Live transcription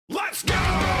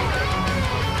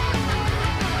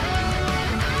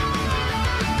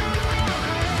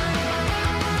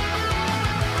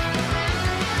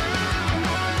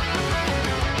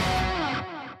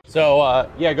So,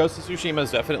 yeah, Ghost of Tsushima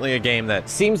is definitely a game that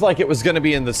seems like it was going to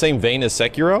be in the same vein as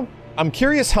Sekiro. I'm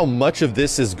curious how much of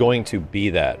this is going to be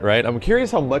that, right? I'm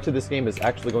curious how much of this game is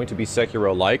actually going to be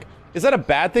Sekiro-like. Is that a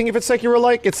bad thing if it's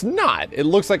Sekiro-like? It's not. It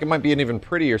looks like it might be an even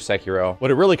prettier Sekiro.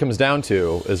 What it really comes down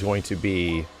to is going to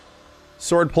be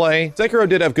swordplay. Sekiro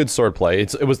did have good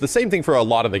swordplay. It was the same thing for a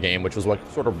lot of the game, which was what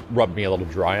sort of rubbed me a little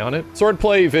dry on it.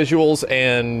 Swordplay, visuals,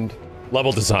 and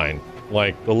level design.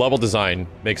 Like, the level design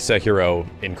makes Sekiro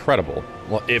incredible.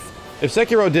 Well, if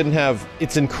Sekiro didn't have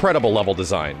its incredible level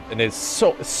design, and it's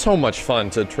so much fun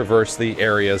to traverse the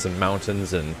areas and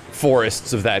mountains and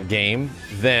forests of that game,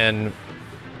 then,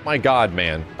 my god,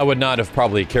 man, I would not have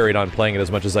probably carried on playing it as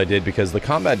much as I did because the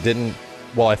combat didn't,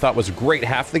 while I thought was great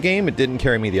half the game, it didn't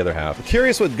carry me the other half. I'm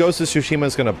curious what Ghost of Tsushima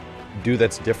is gonna do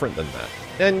that's different than that.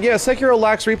 And yeah, Sekiro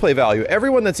lacks replay value.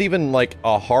 Everyone that's even like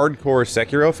a hardcore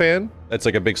Sekiro fan, that's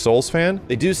like a big Souls fan,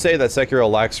 they do say that Sekiro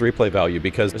lacks replay value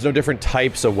because there's no different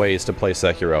types of ways to play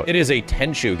Sekiro. It is a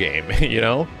Tenchu game, you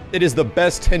know? It is the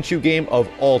best Tenchu game of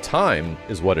all time,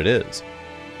 is what it is.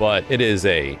 But it is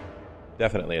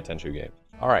definitely a Tenchu game.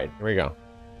 All right, here we go.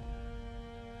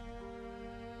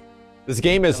 This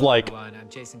game is like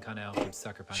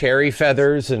cherry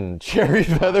feathers and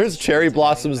cherry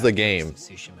blossoms the game.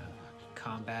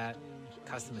 Combat,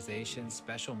 customization,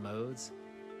 special modes.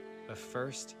 But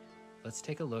first, let's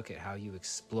take a look at how you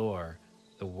explore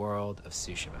the world of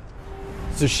Tsushima.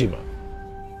 Tsushima.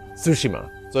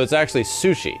 So it's actually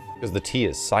sushi, because the T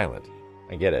is silent.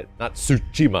 I get it. Not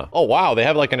Tsushima. Oh wow, they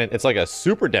have like it's like a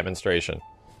super demonstration.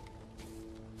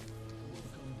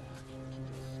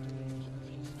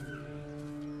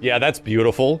 Yeah, that's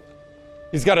beautiful.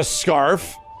 He's got a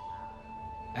scarf.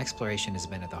 Exploration has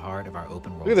been at the heart of our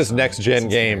open world. Look at this next-gen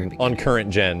game on current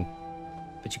gen.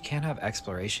 But you can't have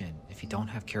exploration if you don't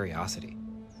have curiosity.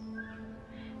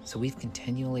 So we've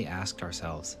continually asked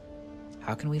ourselves,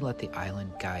 how can we let the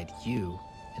island guide you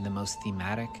in the most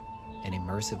thematic and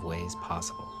immersive ways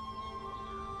possible?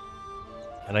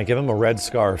 And I give him a red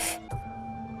scarf.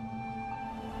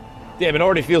 Damn, it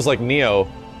already feels like Neo.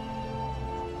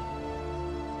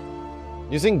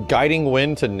 Using guiding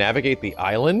wind to navigate the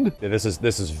island? Yeah, this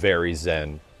is very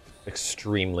zen.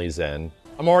 Extremely zen.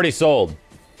 I'm already sold.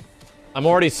 I'm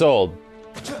already sold.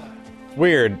 It's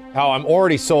weird how I'm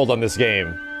already sold on this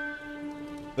game.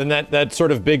 Then that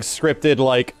sort of big scripted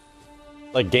like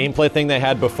gameplay thing they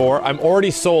had before, I'm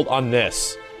already sold on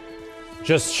this.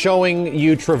 Just showing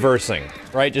you traversing,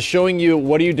 right? Just showing you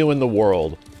what do you do in the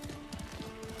world.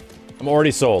 I'm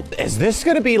already sold. Is this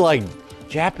gonna be like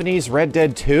Japanese Red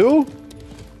Dead 2?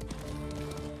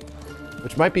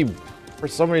 Which might be, for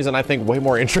some reason, I think way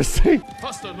more interesting.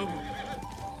 Bust a move.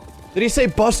 Did he say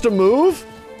bust a move?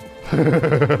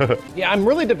 Yeah, I'm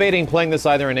really debating playing this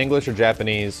either in English or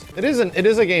Japanese. It is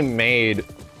a game made,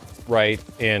 right,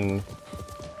 in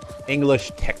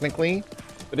English technically,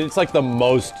 but it's like the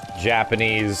most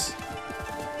Japanese,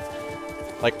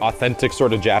 like authentic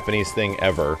sort of Japanese thing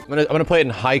ever. I'm gonna play it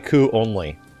in haiku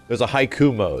only. There's a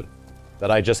haiku mode that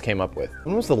I just came up with.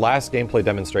 When was the last gameplay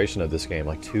demonstration of this game?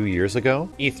 Like 2 years ago?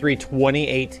 E3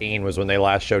 2018 was when they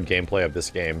last showed gameplay of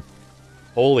this game.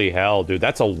 Holy hell, dude,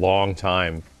 that's a long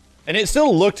time. And it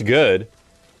still looked good.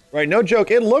 Right, no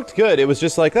joke, it looked good. It was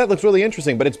just like, that looks really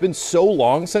interesting, but it's been so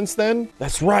long since then.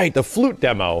 That's right, the flute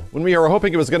demo. When we were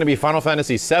hoping it was gonna be Final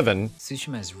Fantasy VII.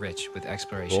 Tsushima is rich with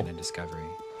exploration and discovery.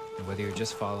 And whether you're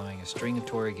just following a string of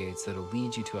torii gates that'll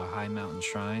lead you to a high mountain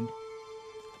shrine,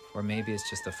 or maybe it's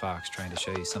just a fox trying to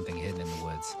show you something hidden in the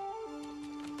woods.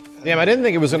 Damn, I didn't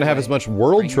think it was gonna have as much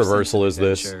world traversal as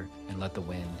this. And let the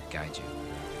wind guide you.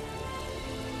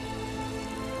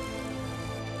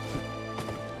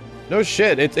 No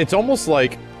shit, it's almost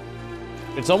like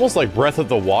Breath of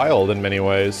the Wild in many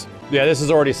ways. Yeah, this is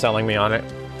already selling me on it.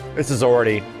 This is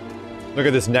already, look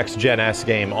at this next gen-esque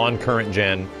game on current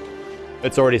gen.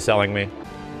 It's already selling me.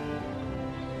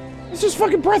 This is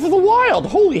fucking Breath of the Wild,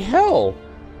 holy hell!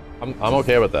 I'm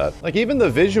okay with that. Like, even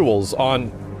the visuals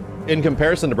in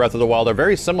comparison to Breath of the Wild are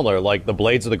very similar. Like, the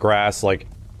blades of the grass, like,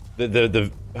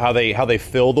 how they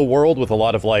fill the world with a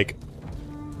lot of, like,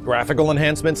 graphical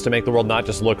enhancements to make the world not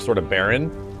just look sort of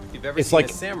barren. If you've ever seen a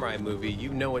samurai movie,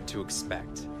 you know what to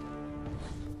expect.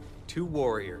 Two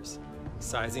warriors,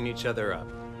 sizing each other up,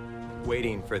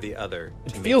 waiting for the other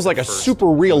to It feels like a super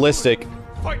realistic,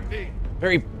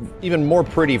 very, even more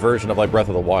pretty version of, like, Breath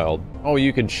of the Wild. Oh,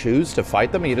 you can choose to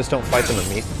fight them, and you just don't fight them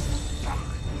immediately.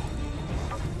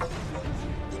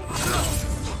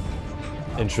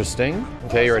 Interesting.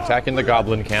 Okay, you're attacking the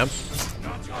goblin camp.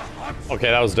 Okay,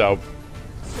 that was dope.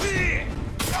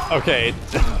 Okay.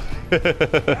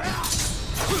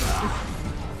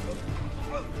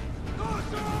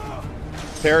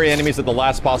 Parry enemies at the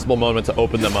last possible moment to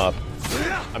open them up.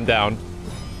 I'm down.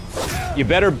 You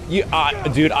better,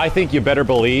 dude, I think you better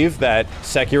believe that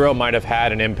Sekiro might have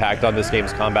had an impact on this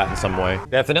game's combat in some way.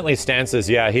 Definitely stances,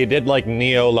 yeah, he did like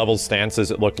Neo-level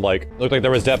stances, it looked like. Looked like there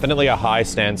was definitely a high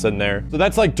stance in there. So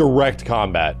that's like direct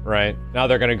combat, right? Now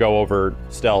they're gonna go over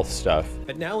stealth stuff.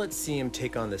 But now let's see him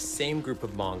take on the same group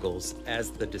of Mongols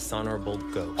as the dishonorable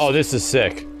ghost. Oh, this is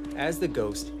sick. As the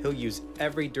ghost, he'll use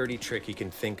every dirty trick he can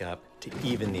think up to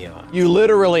even the odds. You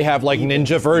literally have like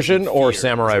ninja version or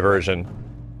samurai version.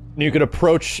 You can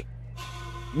approach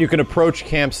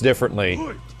camps differently.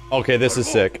 Okay, this is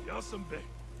sick.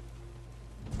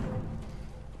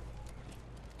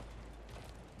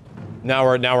 Now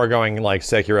we're going like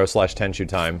Sekiro / Tenchu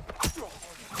time.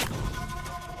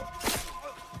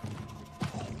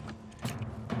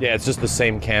 Yeah, it's just the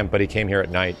same camp, but he came here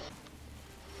at night.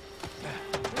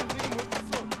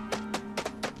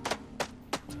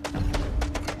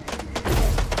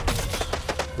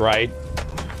 Right.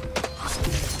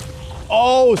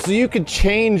 Oh, so you could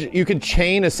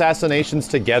chain assassinations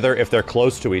together if they're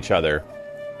close to each other.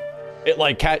 It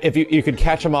like, if you could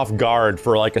catch them off guard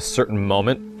for like a certain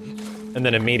moment, and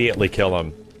then immediately kill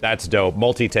them. That's dope.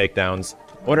 Multi-takedowns.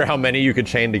 Wonder how many you could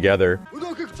chain together.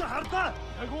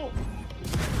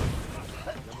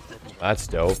 That's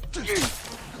dope.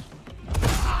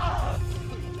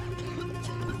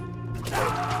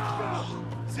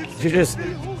 Did you just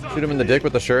shoot him in the dick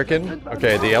with the shuriken?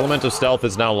 Okay, the element of stealth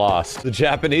is now lost. The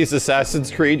Japanese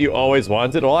Assassin's Creed you always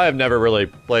wanted? Well, I have never really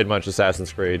played much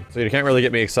Assassin's Creed, so you can't really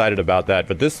get me excited about that,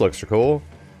 but this looks cool.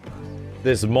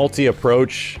 This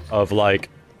multi-approach of like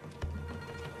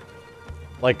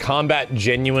combat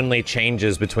genuinely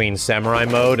changes between samurai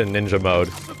mode and ninja mode.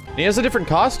 He has a different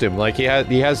costume, like they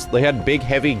had big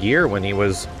heavy gear when he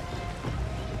was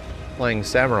playing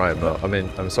samurai mode. I mean,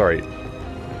 I'm sorry.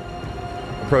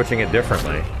 Approaching it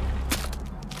differently.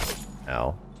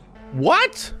 Ow.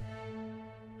 What?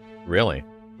 Really?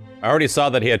 I already saw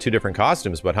that he had 2 different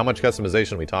costumes, but how much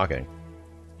customization are we talking?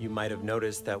 You might have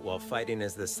noticed that while fighting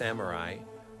as the samurai,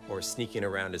 or sneaking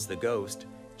around as the ghost,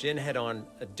 Jin had on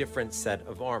a different set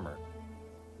of armor.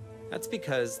 That's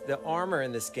because the armor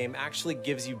in this game actually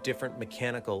gives you different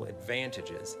mechanical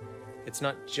advantages. It's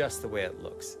not just the way it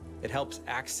looks. It helps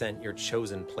accent your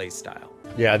chosen playstyle.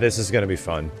 Yeah, this is gonna be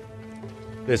fun.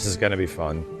 This is gonna be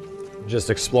fun.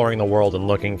 Just exploring the world and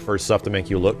looking for stuff to make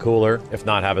you look cooler, if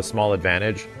not have a small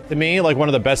advantage. To me, like one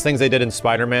of the best things they did in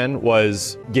Spider-Man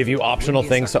was give you optional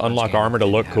things to unlock armor to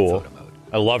look cool.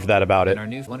 I loved that about it. And our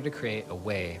new wanted to create a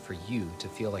way for you to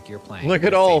feel like you're playing Look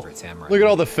at your all, favorite samurai. look at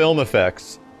all the film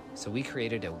effects. So we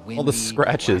created a windy, all the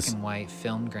scratches. black and white,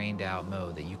 film grained out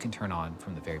mode that you can turn on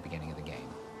from the very beginning of the game.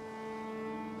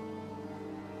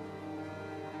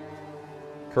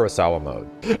 Kurosawa mode.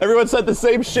 Everyone said the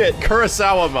same shit.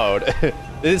 Kurosawa mode.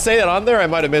 Did it say that on there? I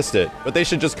might have missed it. But they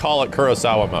should just call it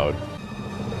Kurosawa mode.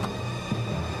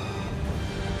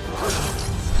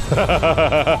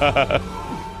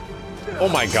 Oh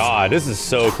my god, this is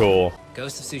so cool.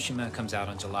 Ghost of Tsushima comes out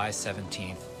on July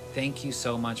 17th. Thank you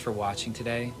so much for watching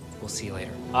today. We'll see you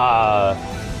later.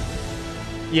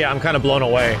 Yeah, I'm kind of blown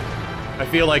away. I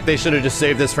feel like they should have just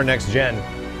saved this for next gen.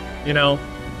 You know?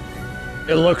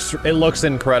 It looks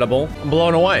incredible. I'm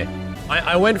blown away.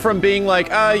 I went from being like,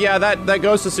 yeah, that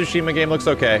Ghost of Tsushima game looks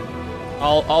okay.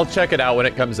 I'll check it out when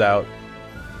it comes out.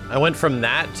 I went from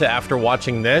that to after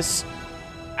watching this,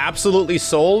 absolutely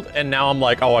sold, and now I'm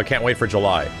like, oh, I can't wait for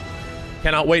July.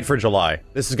 Cannot wait for July.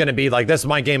 This is gonna be like, this is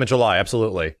my game in July,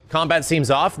 absolutely. Combat seems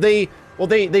off. They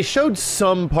showed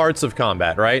some parts of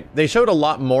combat, right? They showed a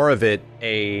lot more of it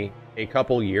a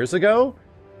couple years ago.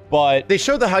 But they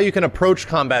showed how you can approach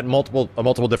combat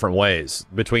multiple different ways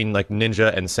between like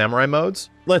ninja and samurai modes.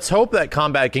 Let's hope that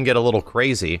combat can get a little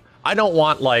crazy. I don't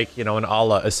want like, you know, an a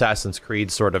la Assassin's Creed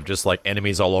sort of just like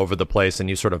enemies all over the place and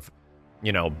you sort of,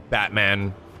 you know,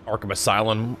 Batman, Arkham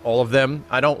Asylum, all of them.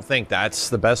 I don't think that's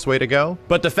the best way to go.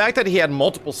 But the fact that he had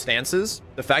multiple stances,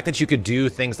 the fact that you could do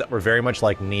things that were very much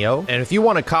like Neo, and if you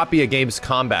want to copy a game's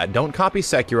combat, don't copy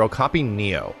Sekiro, copy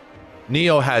Neo.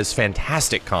 Neo has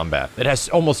fantastic combat. It has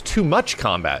almost too much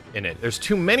combat in it. There's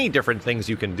too many different things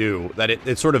you can do that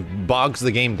it sort of bogs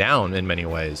the game down in many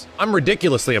ways. I'm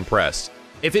ridiculously impressed.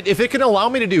 If it can allow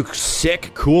me to do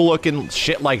sick, cool looking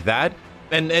shit like that,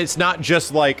 and it's not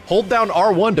just like, hold down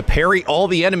R1 to parry all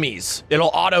the enemies.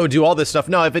 It'll auto do all this stuff.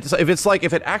 No, if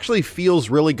it actually feels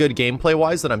really good gameplay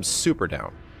wise, then I'm super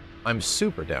down. I'm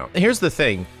super down. And here's the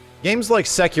thing, games like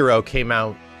Sekiro came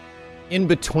out in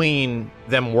between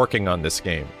them working on this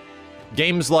game.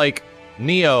 Games like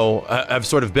Neo have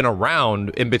sort of been around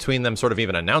in between them sort of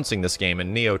even announcing this game,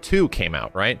 and Neo 2 came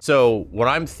out, right? So what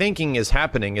I'm thinking is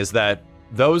happening is that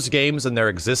those games and their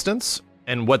existence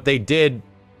and what they did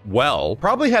well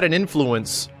probably had an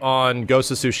influence on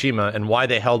Ghost of Tsushima and why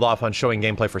they held off on showing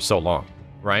gameplay for so long,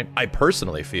 right? I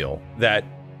personally feel that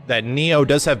Neo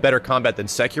does have better combat than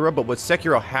Sekiro, but what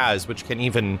Sekiro has, which can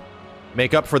even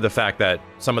make up for the fact that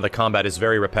some of the combat is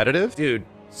very repetitive, dude,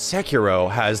 Sekiro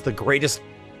has the greatest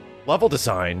level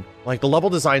design. Like, the level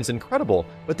design's incredible,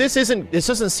 but this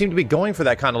doesn't seem to be going for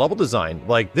that kind of level design.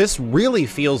 Like, this really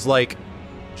feels like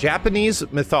Japanese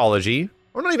mythology,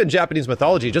 or not even Japanese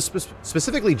mythology, just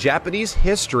specifically Japanese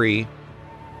history,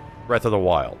 Breath of the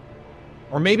Wild.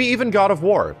 Or maybe even God of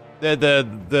War.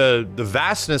 The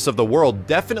vastness of the world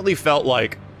definitely felt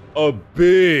like a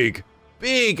big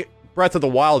Breath of the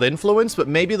Wild influence, but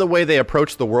maybe the way they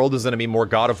approach the world is going to be more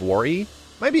God of War-y.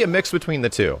 Might be a mix between the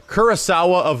two.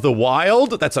 Kurosawa of the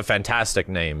Wild? That's a fantastic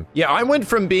name. Yeah, I went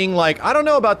from being like, I don't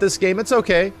know about this game, it's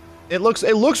okay. It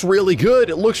looks really good,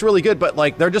 but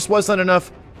like, there just wasn't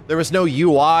enough. There was no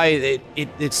UI.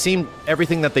 It seemed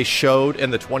everything that they showed in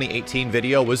the 2018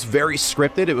 video was very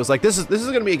scripted. It was like, this is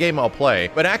gonna be a game I'll play.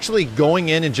 But actually going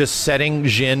in and just setting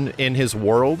Jin in his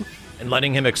world and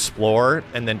letting him explore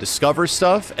and then discover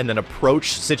stuff and then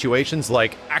approach situations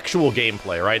like actual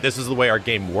gameplay, right? This is the way our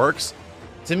game works.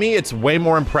 To me, it's way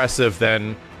more impressive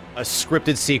than a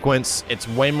scripted sequence. It's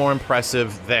way more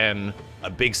impressive than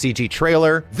a big CG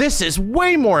trailer. This is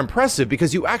way more impressive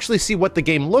because you actually see what the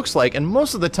game looks like, and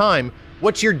most of the time,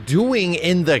 what you're doing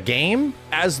in the game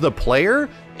as the player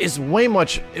is way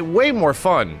more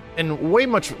fun and way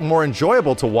much more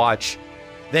enjoyable to watch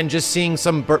than just seeing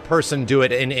some person do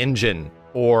it in engine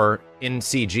or in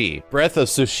CG. Breath of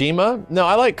Tsushima? No,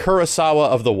 I like Kurosawa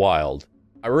of the Wild.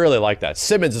 I really like that.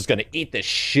 Simmons is gonna eat this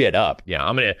shit up.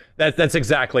 Yeah, that's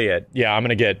exactly it. Yeah,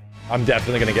 I'm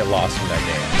definitely gonna get lost in that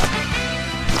game.